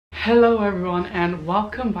Hello everyone and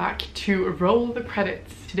welcome back to Roll the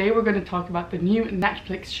Credits. Today we're going to talk about the new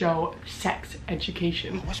Netflix show, Sex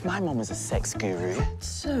Education. I wish my mom was a sex guru.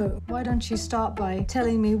 So, why don't you start by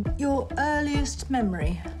telling me your earliest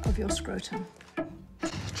memory of your scrotum?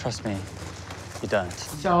 Trust me, you don't.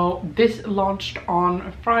 So this launched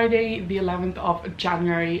on Friday the 11th of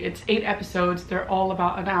January. It's 8 episodes, they're all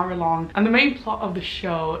about an hour long. And the main plot of the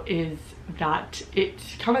show is that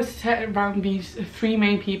it's kind of set around these three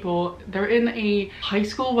main people. They're in a high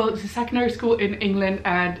school, well it's a secondary school in England,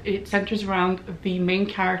 and it centers around the main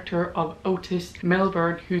character of Otis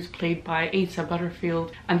Milburn, who's played by Asa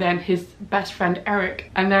Butterfield, and then his best friend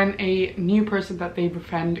Eric, and then a new person that they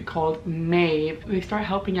befriend called Maeve. They start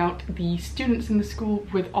helping out the students in the school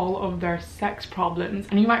with all of their sex problems,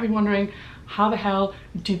 and you might be wondering, how the hell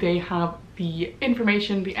do they have the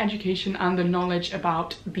information, the education and the knowledge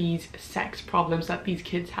about these sex problems that these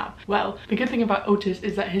kids have? Well, the good thing about Otis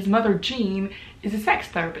is that his mother Jean is a sex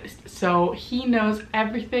therapist, so he knows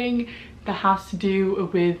everything that has to do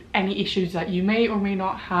with any issues that you may or may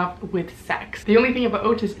not have with sex. The only thing about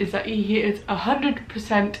Otis is that he is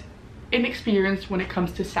 100% inexperienced when it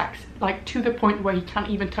comes to sex, like to the point where he can't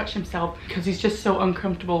even touch himself because he's just so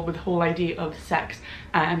uncomfortable with the whole idea of sex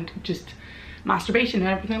and just masturbation and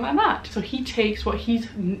everything like that. So he takes what he's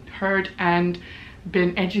heard and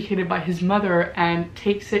been educated by his mother and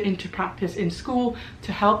takes it into practice in school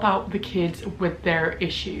to help out the kids with their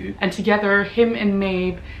issue. And together, him and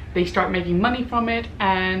Maeve, they start making money from it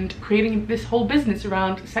and creating this whole business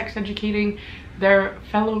around sex educating their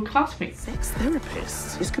fellow classmates. Sex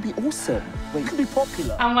therapists? This could be awesome. Wait, it could be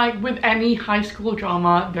popular. And like with any high school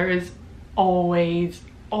drama, there is always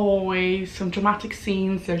some dramatic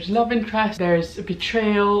scenes. There's love interest, there's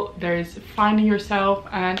betrayal, there's finding yourself,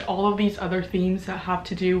 and all of these other themes that have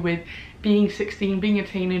to do with being 16, being a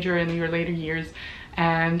teenager in your later years,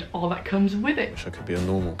 and all that comes with it. I wish I could be a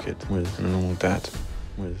normal kid with a normal dad,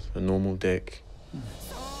 with a normal dick.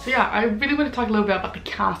 So yeah, I really want to talk a little bit about the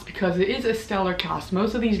cast because it is a stellar cast.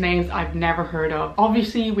 Most of these names I've never heard of.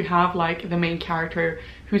 Obviously we have like the main character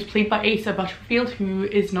who's played by Asa Butterfield, who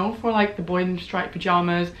is known for like The Boy in Striped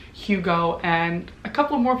Pajamas, Hugo, and a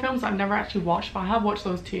couple of more films I've never actually watched, but I have watched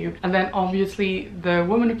those too. And then obviously the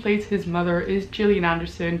woman who plays his mother is Gillian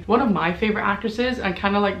Anderson, one of my favorite actresses and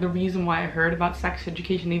kind of like the reason why I heard about sex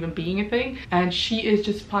education even being a thing. And she is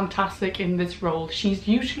just fantastic in this role. She's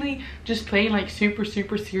usually just playing like super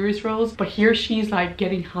serious roles, but here she's like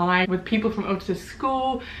getting high with people from Otis'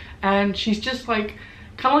 school, and she's just like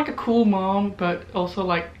kind of like a cool mom, but also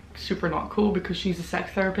like super not cool because she's a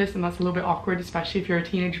sex therapist, and that's a little bit awkward, especially if you're a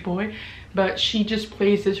teenage boy. But she just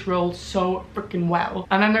plays this role so freaking well.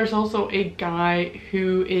 And then there's also a guy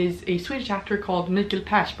who is a Swedish actor called Mikael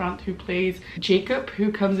Persbrandt, who plays Jacob,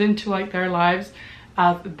 who comes into like their lives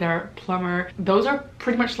as their plumber. Those are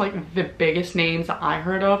pretty much like the biggest names that I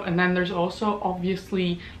heard of. And then there's also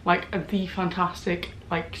obviously like the fantastic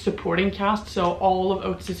like supporting cast, so all of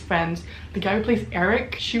Otis's friends. The guy who plays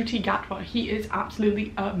Eric, Ncuti Gatwa, he is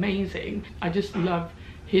absolutely amazing. I just love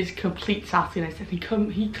his complete sassiness, and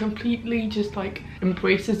he completely just like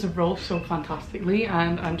embraces the role so fantastically,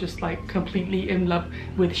 and I'm just like completely in love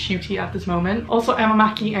with Ncuti at this moment. Also Emma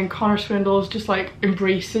Mackey and Connor Swindells just like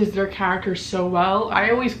embraces their characters so well.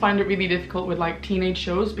 I always find it really difficult with like teenage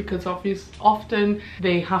shows because often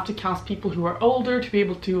they have to cast people who are older to be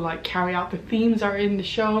able to like carry out the themes that are in the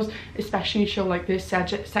shows, especially a show like this,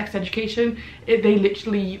 Sex Education. They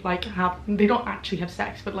literally like they don't actually have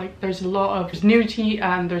sex, but like there's a lot of nudity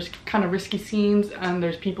and there's kind of risky scenes, and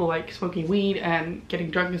there's people like smoking weed and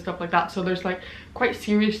getting drunk and stuff like that. So there's like quite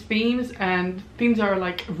serious themes, and themes are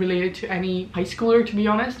like related to any high schooler, to be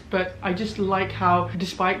honest. But I just like how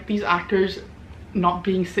despite these actors not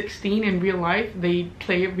being 16 in real life, they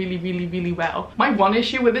play it really well. My one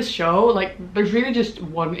issue with this show, like there's really just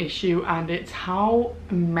one issue, and it's how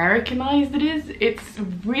Americanized it is. It's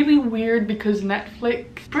really weird because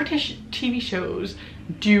British TV shows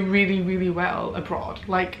do really well abroad.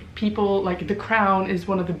 Like people like The Crown is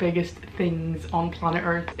one of the biggest things on planet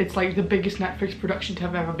Earth. It's like the biggest Netflix production to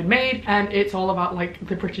have ever been made, and it's all about like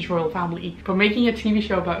the British royal family. But making a TV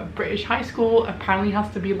show about a British high school apparently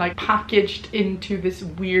has to be like packaged into this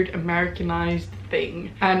weird Americanized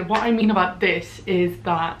thing. And what I mean about this is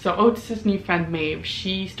that, so Otis's new friend Maeve,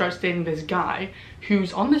 she starts dating this guy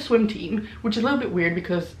who's on the swim team, which is a little bit weird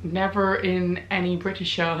because never in any British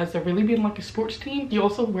show has there really been like a sports team. He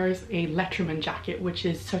also wears a Letterman jacket, which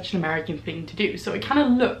is such an American thing to do. So it kind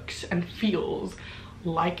of looks and feels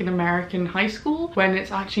like an American high school when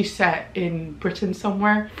it's actually set in Britain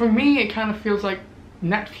somewhere. For me, it kind of feels like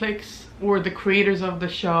Netflix or the creators of the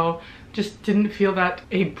show just didn't feel that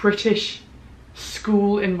a British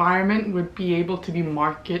school environment would be able to be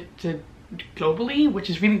marketed globally, which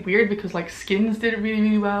is really weird because like Skins did it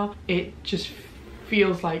really well. It just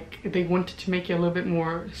feels like they wanted to make it a little bit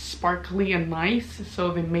more sparkly and nice,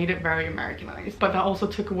 so they made it very Americanized. But that also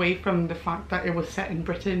took away from the fact that it was set in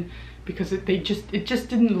Britain, because it just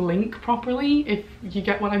didn't link properly, if you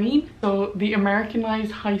get what I mean. So the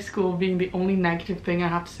Americanized high school being the only negative thing I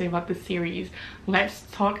have to say about this series, let's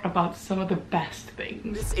talk about some of the best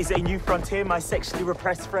things. This is a new frontier, my sexually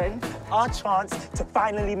repressed friend. Our chance to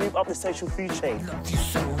finally move up the social food chain.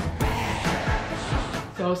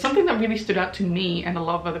 So something that really stood out to me and a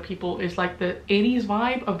lot of other people is like the 80s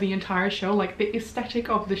vibe of the entire show. Like the aesthetic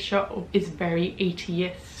of the show is very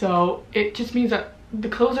 80s. So it just means that the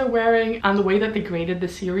clothes they're wearing and the way that they graded the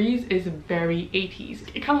series is very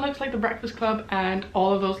 80s. It kind of looks like The Breakfast Club and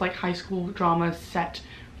all of those like high school dramas set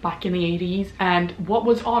back in the 80s. And what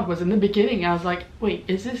was odd was in the beginning I was like, wait,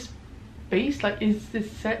 is this based, like, is this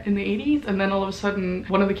set in the 80s? And then all of a sudden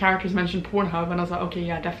one of the characters mentioned Pornhub and I was like, okay,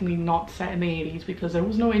 yeah, definitely not set in the 80s because there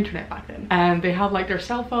was no internet back then. And they have like their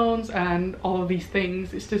cell phones and all of these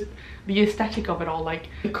things. It's just the aesthetic of it all, like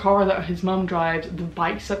the car that his mum drives, the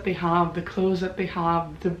bikes that they have, the clothes that they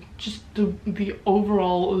have, the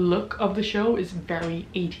overall look of the show is very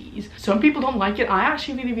 80s. Some people don't like it. I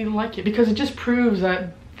actually really like it because it just proves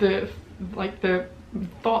that the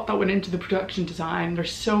thought that went into the production design.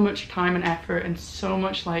 There's so much time and effort and so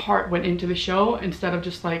much like heart went into the show, instead of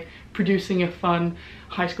just like producing a fun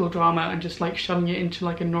high school drama and just like shoving it into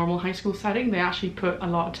like a normal high school setting. They actually put a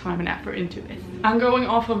lot of time and effort into this. And going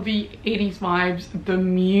off of the 80s vibes, the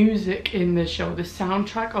music in this show, the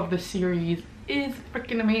soundtrack of the series is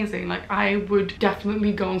freaking amazing. Like I would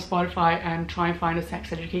definitely go on Spotify and try and find a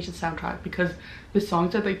Sex Education soundtrack because the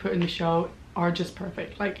songs that they put in the show are just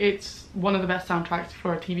perfect. Like it's one of the best soundtracks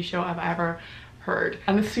for a TV show I've ever heard.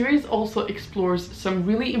 And the series also explores some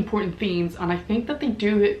really important themes, and I think that they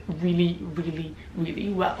do it really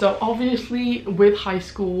well. So obviously with high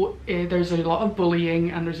school there's a lot of bullying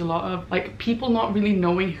and there's a lot of like people not really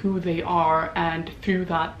knowing who they are, and through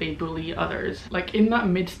that they bully others. Like in that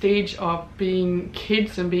mid stage of being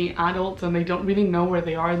kids and being adults, and they don't really know where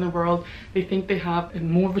they are in the world. They think they have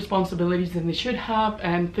more responsibilities than they should have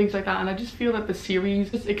and things like that. And I just feel that the series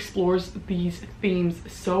just explores these themes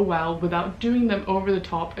so well without doing them over the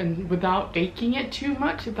top and without faking it too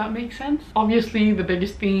much, if that makes sense. Obviously the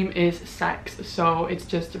biggest theme is sex, so it's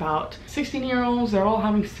just about 16-year-olds, they're all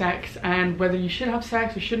having sex, and whether you should have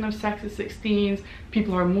sex or shouldn't have sex at 16s.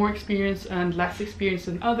 People are more experienced and less experienced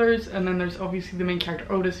than others, and then there's obviously the main character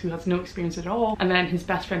Otis, who has no experience at all, and then his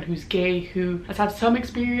best friend who's gay, who has had some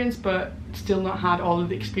experience but still not had all of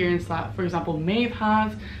the experience that, for example, Maeve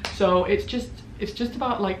has. So it's just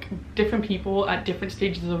about like different people at different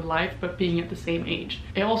stages of life but being at the same age.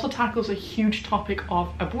 It also tackles a huge topic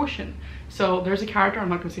of abortion. So there's a character, I'm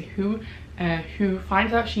not going to say who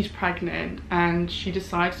finds out she's pregnant and she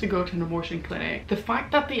decides to go to an abortion clinic. The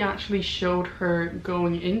fact that they actually showed her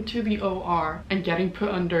going into the OR and getting put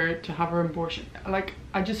under to have her abortion, like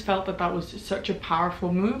I just felt that that was such a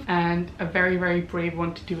powerful move and a very brave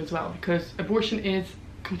one to do as well, because abortion is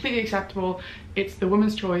completely acceptable. It's the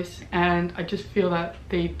woman's choice, and I just feel that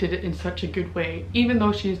they did it in such a good way. Even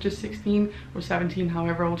though she is just 16 or 17,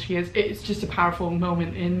 however old she is, it's just a powerful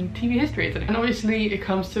moment in TV history, isn't it? And obviously it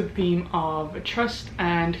comes to the theme of trust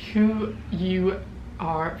and who you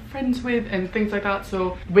are friends with and things like that.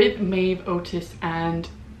 So with Maeve, Otis and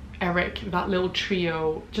Eric, that little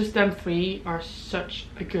trio, just them three are such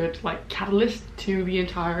a good like catalyst to the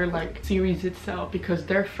entire like series itself, because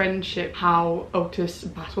their friendship, how Otis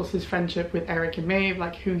battles his friendship with Eric and Maeve,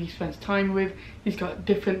 like who he spends time with, he's got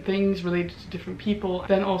different things related to different people.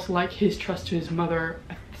 Then also like his trust to his mother,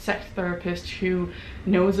 a sex therapist who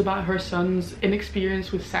knows about her son's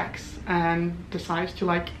inexperience with sex and decides to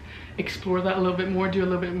like explore that a little bit more, do a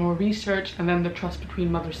little bit more research. And then the trust between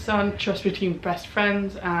mother-son, trust between best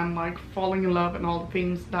friends, and like falling in love and all the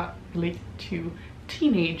things that relate to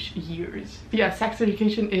teenage years. But yeah, Sex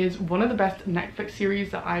Education is one of the best Netflix series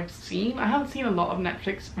that I've seen. I haven't seen a lot of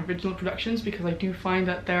Netflix original productions because I do find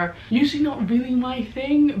that they're usually not really my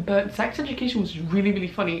thing, but Sex Education was really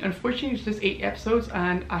funny. Unfortunately it's just 8 episodes,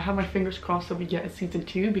 and I have my fingers crossed that we get a season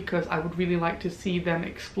 2 because I would really like to see them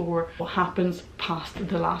explore what happens past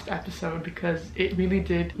the last episode, because it really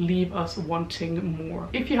did leave us wanting more.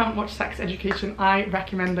 If you haven't watched Sex Education, I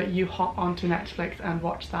recommend that you hop onto Netflix and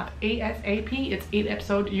watch that ASAP. It's 8th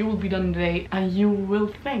episode. You will be done today and you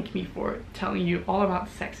will thank me for telling you all about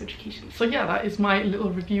sex education. So yeah, that is my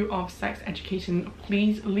little review of Sex Education.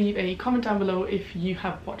 Please leave a comment down below if you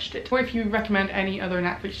have watched it, or if you recommend any other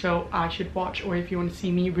Netflix show I should watch, or if you want to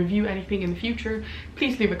see me review anything in the future,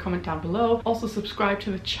 please leave a comment down below. Also subscribe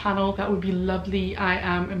to the channel, that would be lovely. I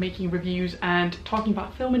am making reviews and talking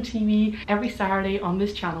about film and TV every Saturday on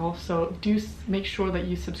this channel, so do make sure that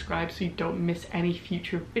you subscribe so you don't miss any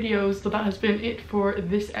future videos. So that has been it for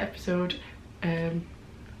this episode.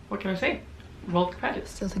 What can I say? Roll the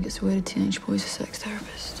credits. Still think it's weird a teenage boy's a sex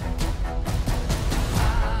therapist.